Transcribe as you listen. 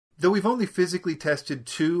Though we've only physically tested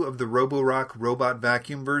two of the Roborock robot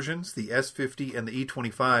vacuum versions, the S50 and the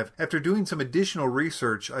E25, after doing some additional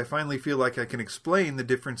research, I finally feel like I can explain the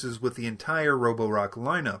differences with the entire Roborock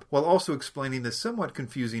lineup, while also explaining the somewhat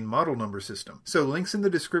confusing model number system. So links in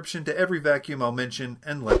the description to every vacuum I'll mention,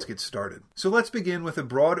 and let's get started. So let's begin with a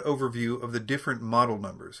broad overview of the different model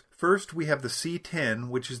numbers. First, we have the C10,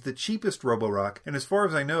 which is the cheapest Roborock, and as far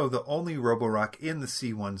as I know, the only Roborock in the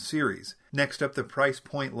C1 series. Next up the price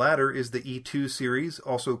point ladder is the E2 series,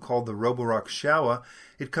 also called the Roborock Xiaomi.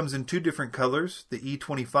 It comes in two different colors. The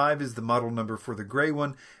E25 is the model number for the gray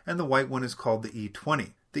one, and the white one is called the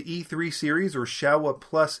E20. The E3 series, or Xiaomi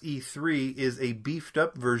Plus E3, is a beefed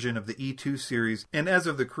up version of the E2 series, and as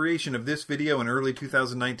of the creation of this video in early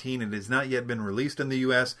 2019, it has not yet been released in the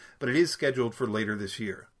US, but it is scheduled for later this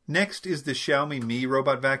year. Next is the Xiaomi Mi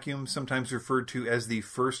robot vacuum, sometimes referred to as the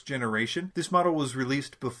first generation. This model was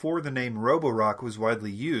released before the name Roborock was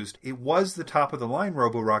widely used. It was the top of the line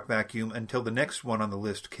Roborock vacuum until the next one on the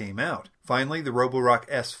list came out. Finally, the Roborock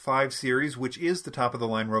S5 series, which is the top of the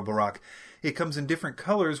line Roborock. It comes in different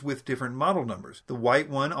colors with different model numbers. The white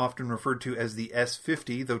one, often referred to as the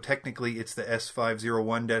S50, though technically it's the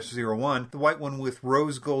S501-01. The white one with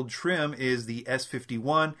rose gold trim is the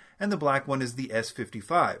S51, and the black one is the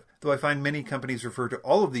S55. Though I find many companies refer to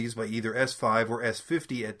all of these by either S5 or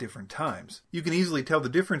S50 at different times. You can easily tell the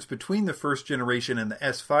difference between the first generation and the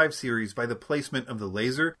S5 series by the placement of the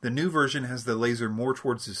laser. The new version has the laser more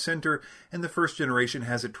towards the center, and the first generation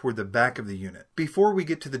has it toward the back of the unit. Before we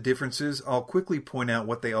get to the differences, I'll quickly point out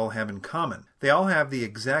what they all have in common. They all have the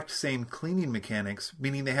exact same cleaning mechanics,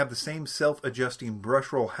 meaning they have the same self-adjusting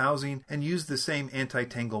brush roll housing and use the same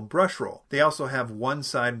anti-tangle brush roll. They also have one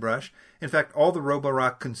side brush. In fact, all the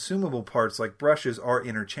Roborock consumable parts like brushes are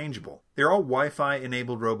interchangeable. They're all Wi-Fi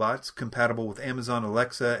enabled robots, compatible with Amazon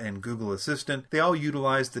Alexa and Google Assistant. They all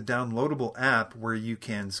utilize the downloadable app where you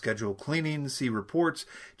can schedule cleaning, see reports,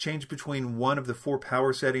 change between one of the 4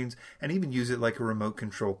 power settings, and even use it like a remote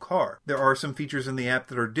control car. There are some features in the app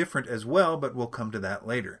that are different as well, but we'll come to that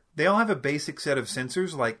later. They all have a basic set of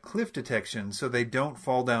sensors like cliff detection so they don't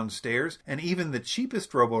fall down stairs, and even the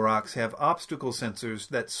cheapest Roborocks have obstacle sensors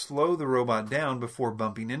that slow the robot down before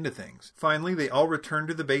bumping into things. Finally, they all return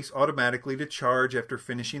to the base automatically to charge after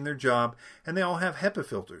finishing their job, and they all have HEPA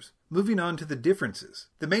filters. Moving on to the differences.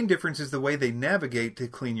 The main difference is the way they navigate to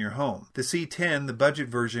clean your home. The C10, the budget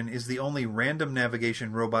version, is the only random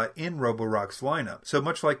navigation robot in Roborock's lineup. So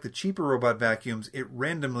much like the cheaper robot vacuums, it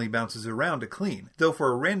randomly bounces around to clean. Though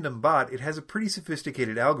for a random bot, it has a pretty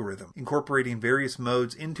sophisticated algorithm, incorporating various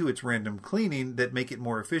modes into its random cleaning that make it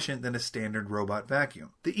more efficient than a standard robot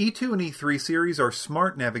vacuum. The E2 and E3 series are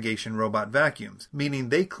smart navigation robot vacuums, meaning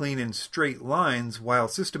they clean in straight lines while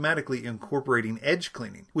systematically incorporating edge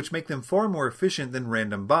cleaning, which makes them far more efficient than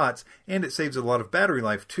random bots, and it saves a lot of battery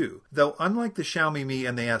life too. Though unlike the Xiaomi Mi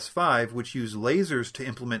and the S5, which use lasers to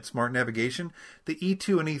implement smart navigation, the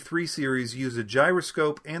E2 and E3 series use a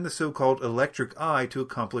gyroscope and the so-called electric eye to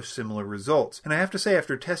accomplish similar results. And I have to say,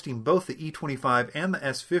 after testing both the E25 and the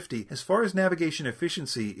S50, as far as navigation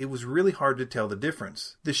efficiency, it was really hard to tell the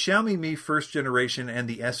difference. The Xiaomi Mi first generation and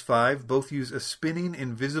the S5 both use a spinning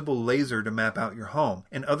invisible laser to map out your home,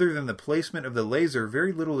 and other than the placement of the laser,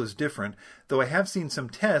 very little is different, though I have seen some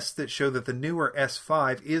tests that show that the newer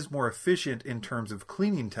S5 is more efficient in terms of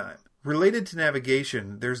cleaning time. Related to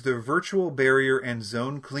navigation, there's the virtual barrier and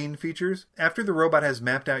zone clean features. After the robot has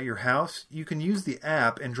mapped out your house, you can use the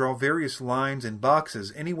app and draw various lines and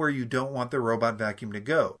boxes anywhere you don't want the robot vacuum to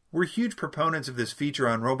go. We're huge proponents of this feature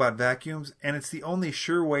on robot vacuums, and it's the only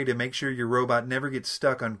sure way to make sure your robot never gets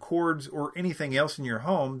stuck on cords or anything else in your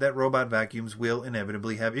home that robot vacuums will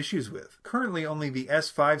inevitably have issues with. Currently, only the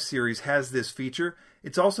S5 series has this feature.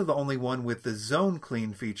 It's also the only one with the zone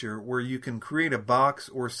clean feature, where you can create a box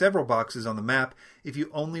or several boxes on the map if you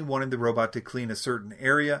only wanted the robot to clean a certain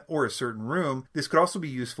area or a certain room. This could also be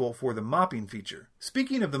useful for the mopping feature.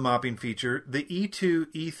 Speaking of the mopping feature, the E2,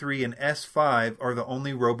 E3, and S5 are the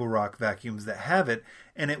only Roborock vacuums that have it,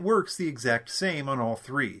 and it works the exact same on all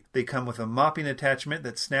three. They come with a mopping attachment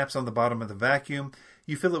that snaps on the bottom of the vacuum.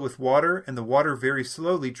 You fill it with water, and the water very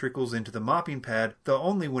slowly trickles into the mopping pad, though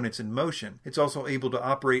only when it's in motion. It's also able to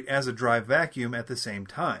operate as a dry vacuum at the same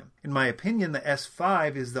time. In my opinion, the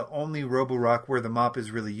S5 is the only Roborock where the mop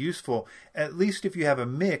is really useful, at least if you have a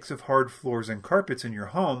mix of hard floors and carpets in your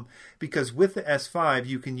home, because with the S5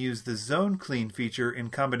 you can use the zone clean feature in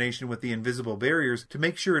combination with the invisible barriers to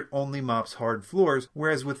make sure it only mops hard floors,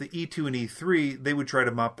 whereas with the E2 and E3 they would try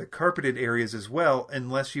to mop the carpeted areas as well,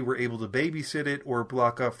 unless you were able to babysit it or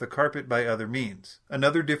block off the carpet by other means.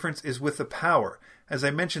 Another difference is with the power. As I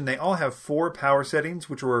mentioned, they all have 4 power settings,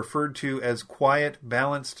 which are referred to as quiet,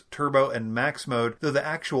 balanced, turbo, and max mode, though the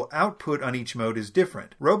actual output on each mode is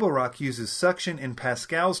different. Roborock uses suction in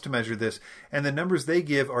pascals to measure this, and the numbers they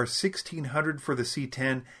give are 1600 for the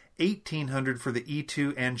C10, 1800 for the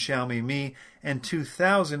E2 and Xiaomi Mi, and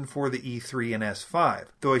 2000 for the E3 and S5.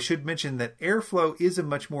 Though I should mention that airflow is a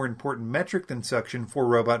much more important metric than suction for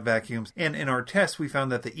robot vacuums, and in our tests we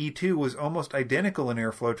found that the E2 was almost identical in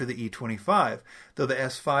airflow to the E25. Though the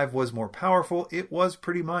S5 was more powerful, it was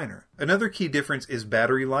pretty minor. Another key difference is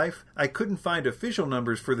battery life. I couldn't find official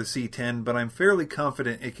numbers for the C10, but I'm fairly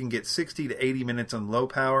confident it can get 60 to 80 minutes on low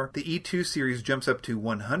power. The E2 series jumps up to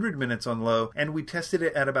 100 minutes on low, and we tested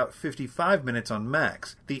it at about 55 minutes on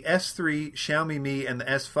max. The S3, Xiaomi Mi, and the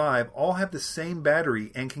S5 all have the same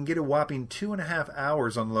battery and can get a whopping 2.5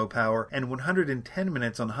 hours on low power and 110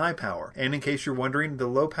 minutes on high power. And in case you're wondering, the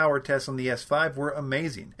low power tests on the S5 were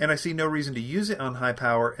amazing, and I see no reason to use it on high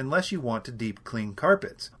power unless you want to deep clean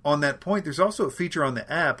carpets. On that point, there's also a feature on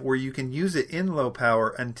the app where you can use it in low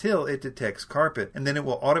power until it detects carpet, and then it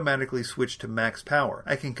will automatically switch to max power.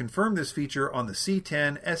 I can confirm this feature on the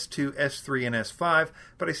C10, S2, S3, and S5,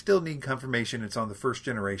 but I still need confirmation it's on the first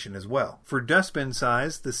generation as well. For dustbin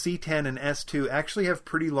size, the C10 and S2 actually have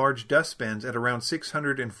pretty large dustbins at around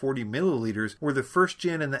 640 milliliters, where the first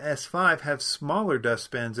gen and the S5 have smaller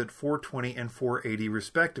dustbins at 420 and 480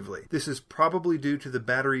 respectively. This is probably due to the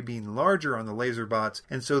battery being larger on the LaserBots,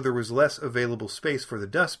 and so there was less available space for the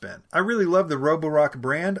dustbin. I really love the Roborock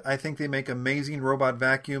brand. I think they make amazing robot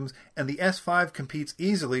vacuums, and the S5 competes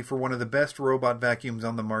easily for one of the best robot vacuums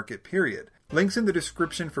on the market, period. Links in the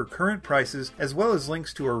description for current prices, as well as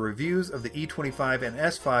links to our reviews of the E25 and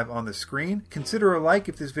S5 on the screen. Consider a like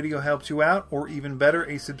if this video helps you out, or even better,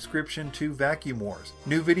 a subscription to Vacuum Wars.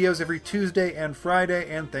 New videos every Tuesday and Friday,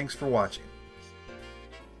 and thanks for watching.